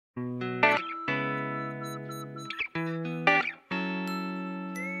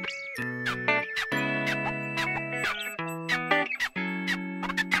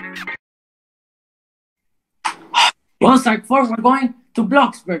Well, Sarc4, we're going to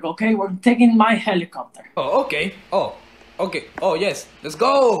Bloxburg, okay? We're taking my helicopter. Oh, okay. Oh, okay. Oh, yes. Let's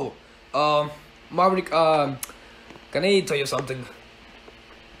go. Maverick, can I tell you something?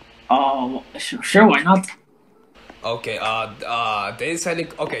 Oh, sure, why not? Okay, this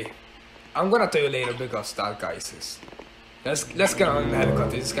okay. I'm gonna tell you later because that guy is. Let's get on the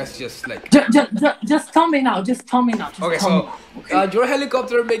helicopter. This guy's just like. Just tell me now. Just tell me now. Just Okay, tell me so now. Okay. your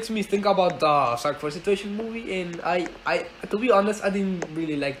helicopter makes me think about the Sarc4 situation movie, and to be honest, I didn't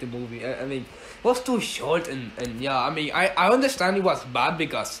really like the movie. I mean, it was too short, and yeah, I mean, I understand it was bad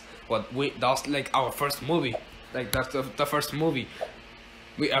because that was like our first movie, like that's the first movie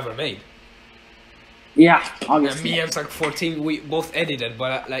we ever made. Yeah, And obviously. me and Sarc4 we both edited,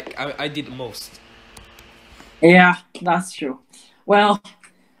 but I did most. Yeah, that's true. Well,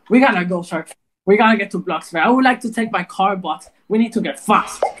 we gotta go, Sarc. We gotta get to Bloxburg. I would like to take my car, but we need to get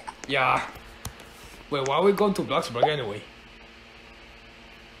fast. Yeah. Wait, why are we going to Bloxburg anyway?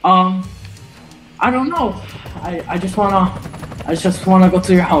 I don't know. I just wanna go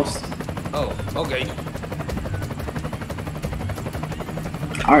to your house. Oh, okay.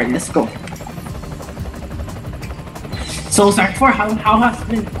 All right, let's go. So, Sarc4, how has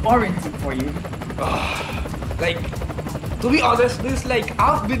been quarantine for you? Like, to be honest, this like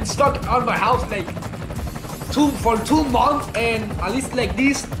I've been stuck on my house like for 2 months, and at least like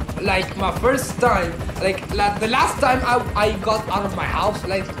this, like my first time, like the last time I got out of my house,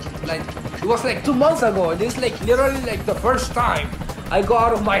 like it was like 2 months ago. This like literally like the first time I got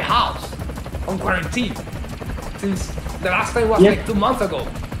out of my house on quarantine since the last time was like 2 months ago.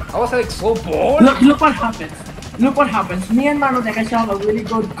 I was like so bored. Look what happens. Look what happens. Me and Mano de have a really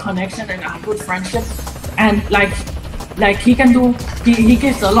good connection and a good friendship, and like he can do. He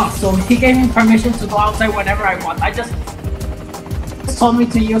gives a lot, so he gave me permission to go outside whenever I want. I just told me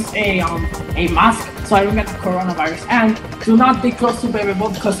to use a mask so I don't get the coronavirus, and do not be close to Baby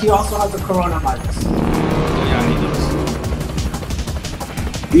Bob because he also has the coronavirus. Oh yeah, he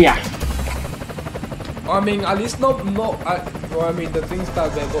does. Yeah. I mean, at least well, I mean, the things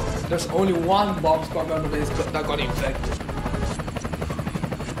that there's only one BombSquad member that got infected.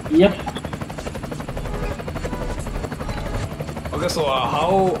 Yep. Okay, so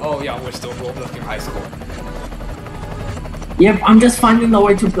oh yeah, we're still Roblox in high school. Yep, I'm just finding the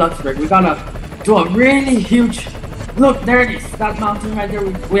way to Bloxburg. We gotta do a really huge... Look, there it is. That mountain right there.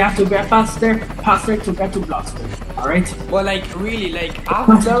 We have to get past there to get to Bloxburg. Alright? Well, like, really, like, I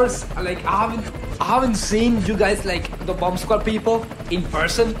haven't seen you guys, like, the BombSquad people in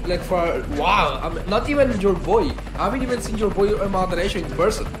person, like, for a while. I mean, not even your boy. I haven't even seen your boy in moderation in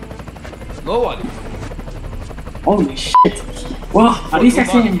person. Nobody. Holy shit. Well, at least I've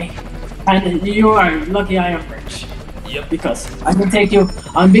seen me. And you are lucky I am rich. Yep. Because I can take you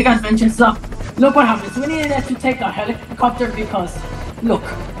on big adventures. So, look what happens. We needed to take a helicopter because, look,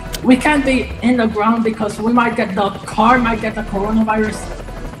 we can't be in the ground because the car might get the coronavirus,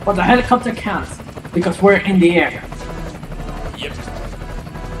 but the helicopter can't because we're in the air. Yep.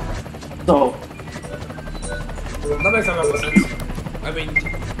 So, That makes a lot of sense. I mean,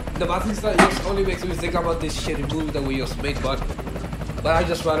 the bad things that just only makes me think about this shitty movie that we just made, but I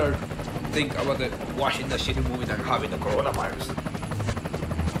just rather think about watching the shitty movie than having the coronavirus.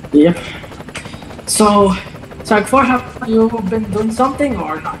 yep. So, Sarc4, have you been doing something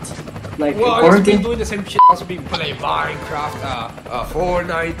or not? Like, Well, I've quarantine? been doing the same shit. I've also been playing Minecraft,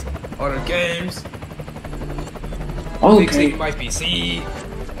 Fortnite, other games, fixing Okay. my PC.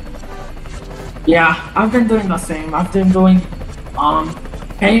 Yeah, I've been doing the same. I've been doing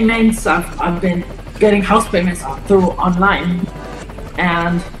payments. I've been getting house payments through online,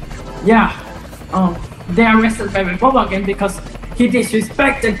 and yeah, they arrested Baby Bob again because he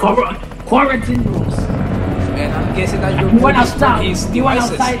disrespected quarantine rules. And I'm guessing that He your went boy destroyed outside. his He went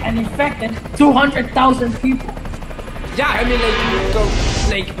devices. outside and infected 200,000 people. Yeah, I mean,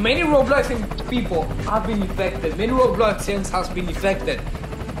 like many Robloxian people have been infected. Many Robloxians has been infected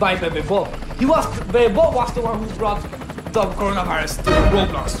by Baby Bob. Baby Bob was the one who brought the coronavirus to the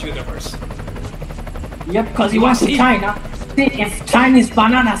Roblox universe. Yep, because he He went was to in- China. See if Chinese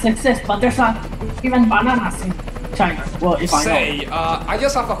bananas exist, but there's not even bananas in China. Well, if I know. Say, I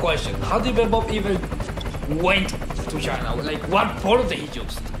just have a question. How did Baby Bob even went to China? Like, what portal he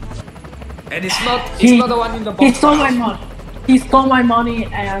used? And it's not the one in the box. He stole my money. He stole my money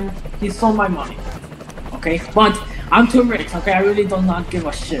and he stole my money. Okay, but I'm too rich. Okay, I really do not give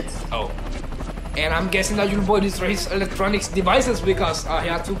a shit. Oh. And I'm guessing that your boy destroyed his electronics devices because he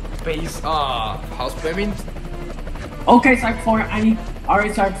had to pay his house payment. Okay, Sarc4,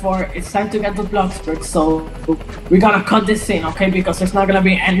 alright, Sarc4, it's time to get to Bloxburg, so we gotta cut this scene, okay? Because there's not gonna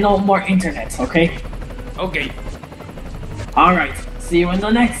be no more internet, okay? Okay. Alright, see you in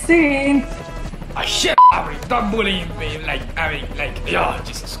the next scene. Ah shit, Maverick, stop bullying me. Yeah,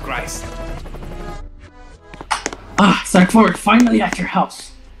 Jesus Christ. Sarc4, finally at your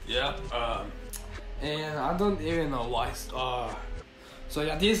house. Yeah, and I don't even know why. So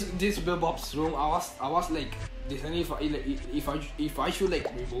yeah, this Bob's room. I was like deciding if I should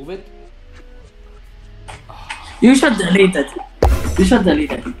like remove it. You should delete it. You should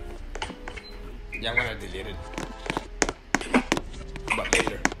delete it. Yeah, I'm gonna delete it. But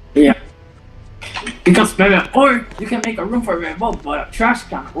later. Yeah. Because maybe, or you can make a room for a remote, but a trash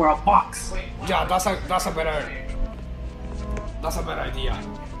can or a box. Yeah, that's a better idea.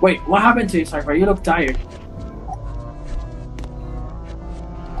 Wait, what happened to you, Sarc4? You look tired.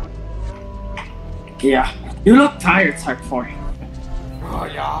 Yeah, you look tired, Sarc4. Oh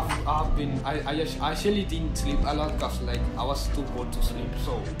yeah, I've been. I actually didn't sleep a lot because like I was too bored to sleep.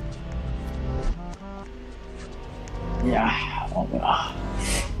 So. Yeah,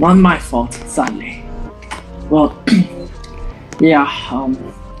 not my fault, sadly. Well, yeah.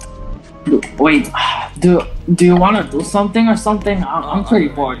 Wait. Do you want to do something or something? I'm pretty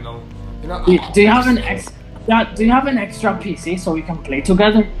bored. Do you have an extra PC so we can play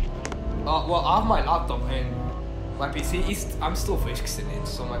together? Well, I have my laptop and my PC is. I'm still fixing it,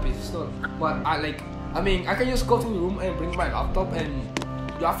 so my PC is not. But I mean, I can just go to the room and bring my laptop, and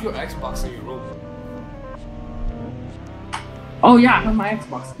you have your Xbox in your room. Oh yeah, I have my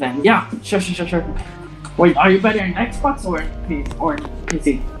Xbox then. Yeah, sure. Wait, are you better in Xbox or in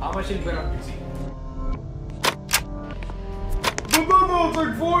PC? I'm actually better at PC. Banana!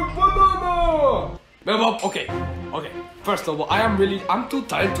 Sarc4! Banana! Bob, okay. First of all, I'm too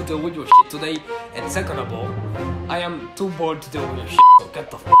tired to deal with your shit today. And second of all, I am too bored to deal with your shit. So get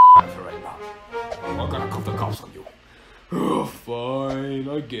the f out of here right now. I'm gonna call the cops on you. Oh, fine,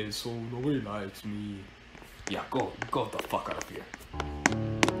 I guess so. Nobody likes me. Yeah, go the fuck out of here.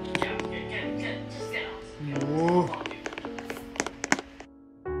 Yeah, just get out. No.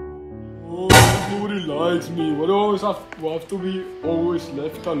 Oh, nobody likes me. Why do I always have to be always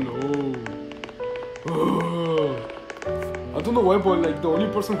left alone? I don't know why, but like the only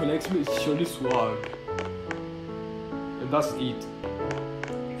person who likes me is Shirley Swag. And that's it.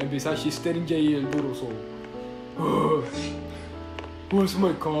 And besides, she's staying in jail, duro, so. Where's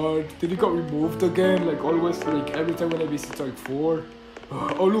my card? Did it got removed again? Like always, like every time when I visit Sarc4.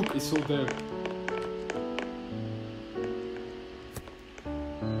 Oh look, it's so there.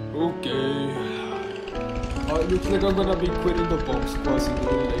 Okay. It looks like I'm gonna be quitting the BombSquad in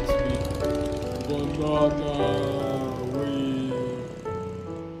the next week. Banana, wait.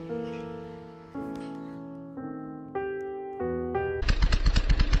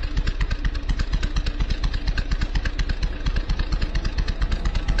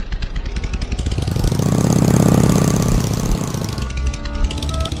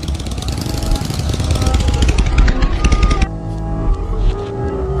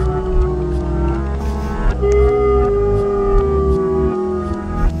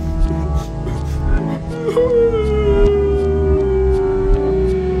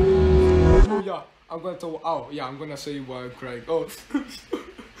 I'm gonna say why I'm crying. Oh.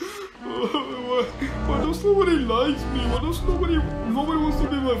 Why does nobody likes me? Why does nobody wants to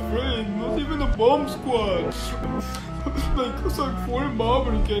be my friend? Not even the BombSquad. Like Sarc4 and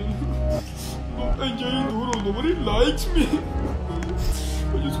Maverick and Jay Duro. Nobody likes me.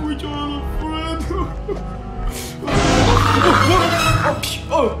 I just wish I had a friend.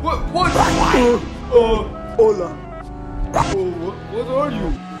 What? Hola. What are you?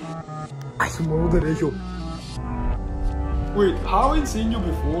 Su modo derecho. Wait, how I seen you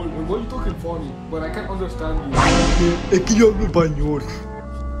before? And why are you talking funny? But I can't understand you. Es que yo hablo español.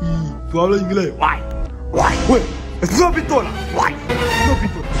 Y tú hablas inglés. Why? Wait, es una pistola. Why? Una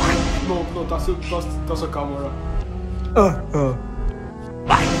pistola. No, that's a camera. Oh,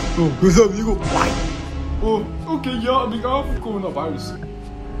 es amigo. Why? Oh, okay, yeah, I think I have coronavirus.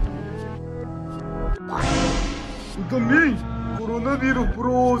 Tú también. Coronavirus,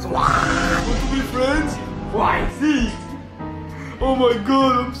 bros. Want to be friends? Why? See? Oh my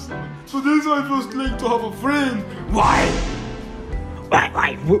god, so this is why it feels like to have a friend. Why?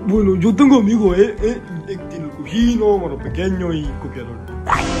 Bueno, yo tengo amigos, tiene el cujino, mano pequeño y copiador.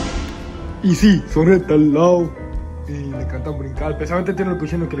 Y sí, son retalados. Y le encantan brincar, especialmente tiene el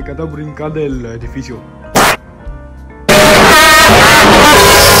cujino que le encanta brincar del edificio.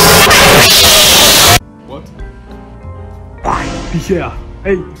 What? Pichea.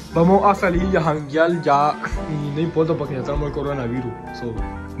 Hey, vamos a salir y a janguear ya. Y no importa porque ya tenemos el coronavirus. So,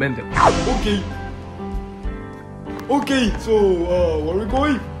 vente. Okay, so, where are we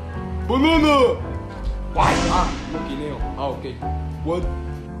going? Banana! Why? No guineo. Ok. What?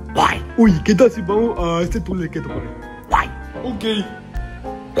 Uy, ¿qué tal si vamos a este túnel que te pone? Ok.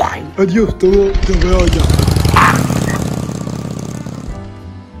 Adiós, te veo allá.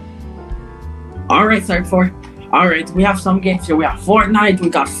 Alright, Sarc4. Alright, we have some games here. We have Fortnite, we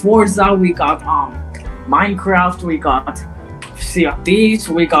got Forza, we got Minecraft, we got Sea of Thieves,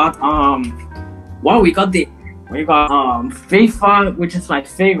 we got we got FIFA, which is my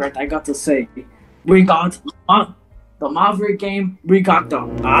favorite, I got to say. We got the Maverick game, we got the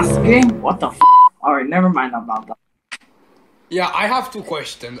Ass game. What the f? Alright, never mind about that. Yeah, I have 2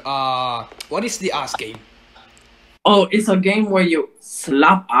 questions. What is the ass game? Oh, it's a game where you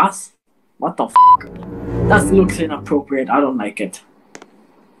slap ass? What the f? That looks inappropriate, I don't like it.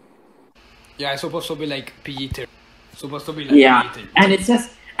 Yeah, it's supposed to be like PG-13. Supposed to be like Yeah, PG-13.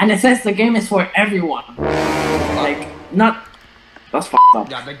 and it says the game is for everyone. Like, not... That's fucked up.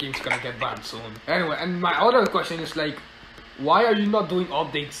 Yeah, that game's gonna get banned soon. Anyway, and my other question is like, why are you not doing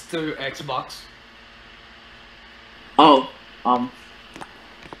updates to your Xbox? Oh, I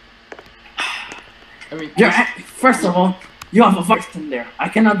mean, first of all, you have a virus in there. I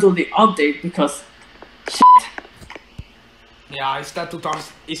cannot do the update because shit. yeah, it's that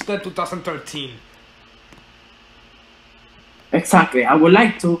 2013. Exactly. I would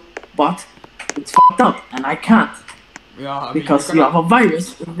like to, but it's fucked up and I can't. Yeah, I mean, because you have a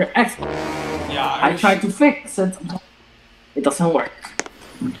virus in your Xbox. Yeah, I tried to fix it. It doesn't work.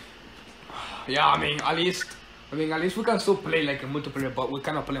 Yeah, I mean, at least we can still play like a multiplayer, but we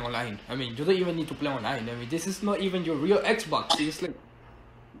cannot play online. I mean, you don't even need to play online. I mean, this is not even your real Xbox. It's like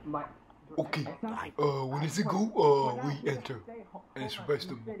my. Okay. When it's a go, we enter. And it's rest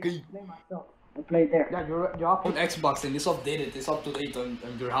them. Okay. I play there. Yeah, you're up on Xbox and it's updated. It's up to date on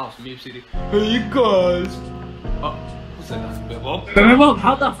your house, Mip City. Hey guys. Who said that? Bebo? Bebo,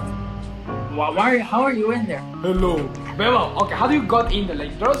 how the? How are you in there? Hello. Bebo, okay, how do you got in there?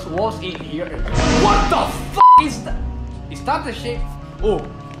 Like, there's walls in here. What the f is that? Is that the shape? Oh,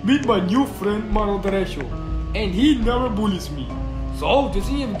 meet my new friend Mano Derecho. And he never bullies me. So, does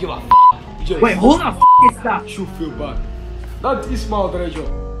he even give a f? Yes. Wait, who the f is that? Should feel bad. That is Mano Derecho.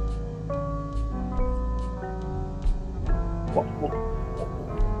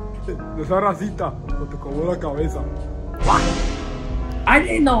 Esa racita no te como la cabeza. I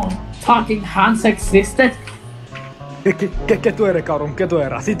didn't know talking hands existed. ¿Qué tú eres, cabrón? ¿Qué tú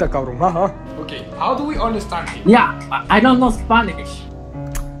eres? Racita, cabrón. Ajá. Okay, how do we understand him? Yeah, I don't know Spanish.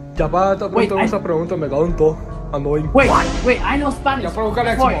 Ya para esa pregunta me cago en todo. Annoying. Wait, I know Spanish. Ya para buscar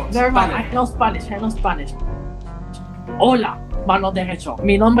Boy, Xbox. never mind, Dale. I know Spanish. Hola, mano derecho.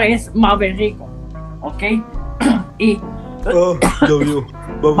 Mi nombre es Maverick, ¿ok? Y... ya vio.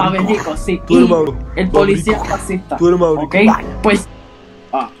 Maverick, sí. Tú eres Y Mauro. el policía fascista. Tú eres Mauro. ¿Ok? Pues...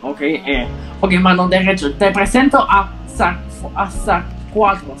 ok, mano derecho. Te presento a Sarc4.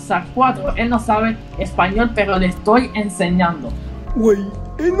 Sarc4, él no sabe español, pero le estoy enseñando. Güey,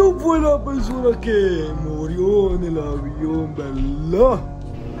 él no fue la persona que murió en el avión, ¿verdad?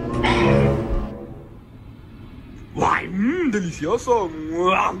 Guay, delicioso.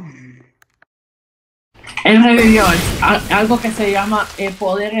 Él revivió algo que se llama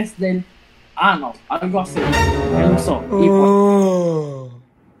poderes del ano, algo así. Él usó. Y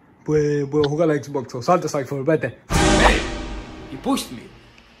pues puedo jugar a la Xbox. Salte, Sarc4, vete. Hey, he pushed me.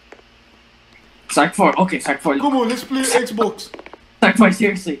 Sarc4, okay, Sarc4. Come on, let's play Xbox. Sarc4,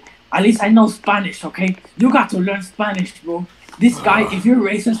 seriously. At least I know Spanish, okay? You got to learn Spanish, bro. This guy, if you're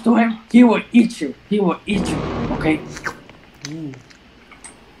racist to him, he will eat you. He will eat you, okay?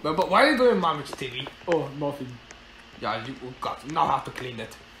 But why are you doing Maverick TV? Oh, nothing. Yeah, you now have to clean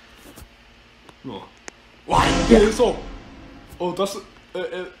it. No. Why? ¿Qué es eso? Oh, that's...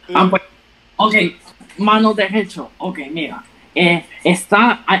 Ok, mano derecho. Ok, mira.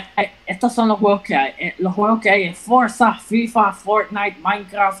 Estos son los juegos que hay. Los juegos que hay es Forza, FIFA, Fortnite,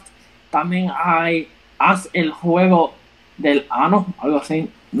 Minecraft. También hay el juego del ano, algo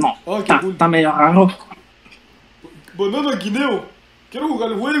así. No, Oh, qué cool. está medio raro. Banana guineo. Quiero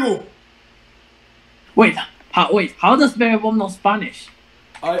jugar el juego. Wait, how does Bomb know Spanish?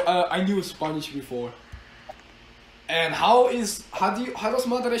 I knew Spanish before. And how does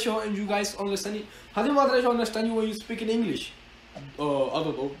Moderation and you guys understand it? How do Moderation understand you when you speak in English? I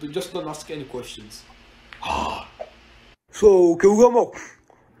don't know. Just don't ask any questions. So, ¿qué jugamos?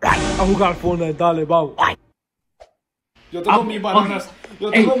 A jugar Fortnite, dale, vamos. Yo tengo mis bananas. Yo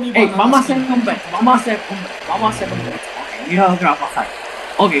tengo mis Ey, bananas. vamos a hacer un bet. Ok, mira lo que va a pasar.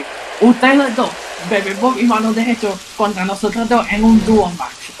 Ok, ustedes dos, Bomb y Mano Derecho, contra nosotros dos en un duo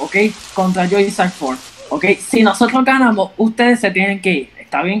match, ok, contra yo y Sarc4, ok. Si nosotros ganamos, ustedes se tienen que ir,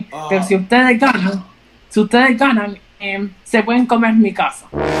 ¿está bien? Pero si ustedes ganan, si ustedes ganan, se pueden comer mi casa.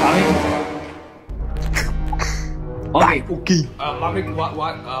 ¿Saben? Okay. Okay. Maverick,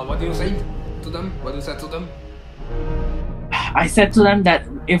 what do you say to them? What do you say to them? I said to them that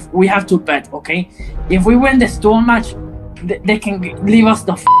if we have to bet, okay? If we win this duel match, they can leave us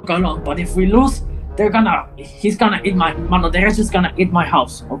the f alone. But if we lose, he's gonna eat my, Mano Derecho is gonna eat my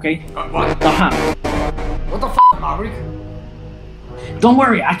house, okay? What? The ham. What the f, Maverick? Don't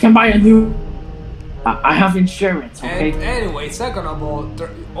worry, I can buy a new. I have insurance, okay? And anyway, second of all,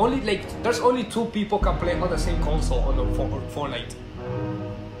 there's only 2 people can play on the same console on the Fortnite.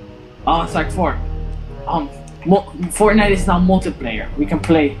 It's like 4. Fortnite is now multiplayer. We can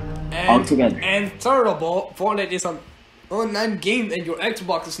play all together. And third of all, Fortnite is an online game and your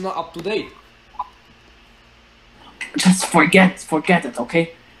Xbox is not up to date. Just forget it,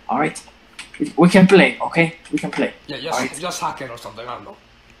 okay? Alright? We can play, okay? We can play. Yeah, just hack it or something, I don't know.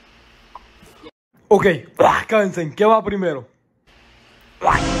 Ok, cállense, ¿qué va primero?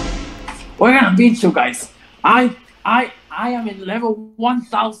 We're gonna beat you guys. I am in level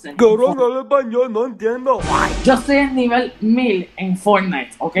 1000. Cabrón, no hablo español, no entiendo. Yo estoy en nivel 1000 en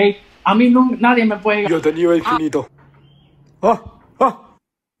Fortnite, ¿ok? A mí nadie me puede ganar. Yo te nivel infinito.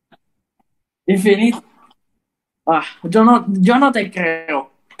 Infinito. Yo no te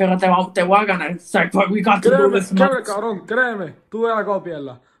creo, pero te voy a ganar. Sarc4, we got to do Créeme, this match. cabrón, créeme. Tú verás cómo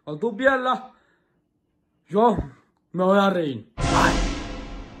pierdas. Cuando tú pierdas, yo me voy a reír.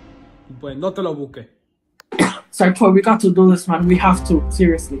 Y pues no te lo busques. Sarc4, we got to do this, man. We have to,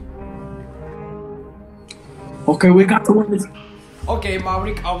 seriously. Okay, we got to win this. Okay,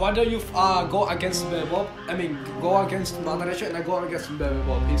 Maverick, why don't you go against Bob? I mean, go against Maverick and I go against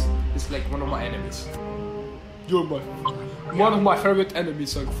Bob. He's like one of my enemies. You're One of my favorite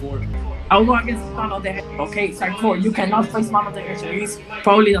enemies, Sarc4. I'll go against Mano Derecho. Okay, Sarc4, you cannot face Mano Derecho. He's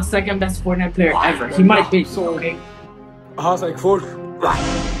probably the second best Fortnite player ever. He might be, So, okay? Sarc4,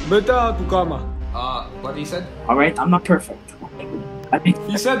 vete a tu cama. What he said? Alright, I'm not perfect.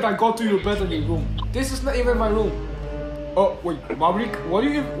 He said I go to your bed in your room. This is not even my room. Oh, wait, Maverick,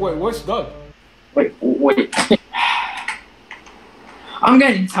 what's that? Wait. I'm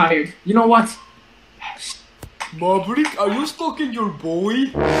getting tired. You know what? Maverick, are you stalking your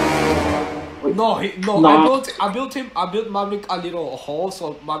boy? No. No. I built Maverick a little hole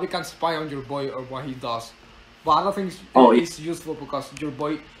so Maverick can spy on your boy or what he does. But I don't think it's useful because your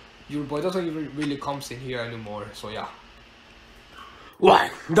boy doesn't even really comes in here anymore. So yeah.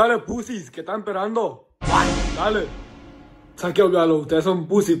 Dale, pussies, que están esperando. Dale. ¿Sabes qué? Olvídalo, ustedes son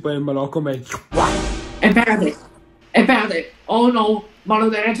pussies, pues me los comen. Espérate. Oh no, Mano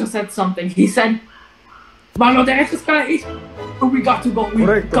Derecho said something. He said, Mano Derecho's gonna eat. We got to go.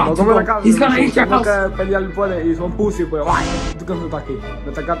 Correcto, no tome la casa. He's gonna eat your house. Que pelear puede y son pussies, pues. Tú que no estás aquí.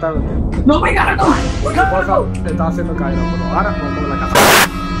 Me estás cantando. No, we gotta go. We gotta go. Te estás haciendo caer, pero ahora no tome la casa.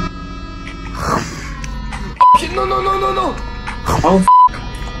 Shit, no. Oh,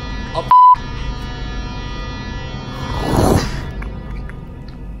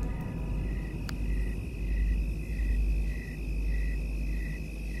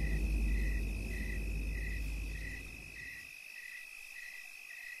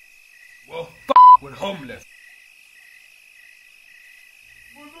 Well, we're homeless.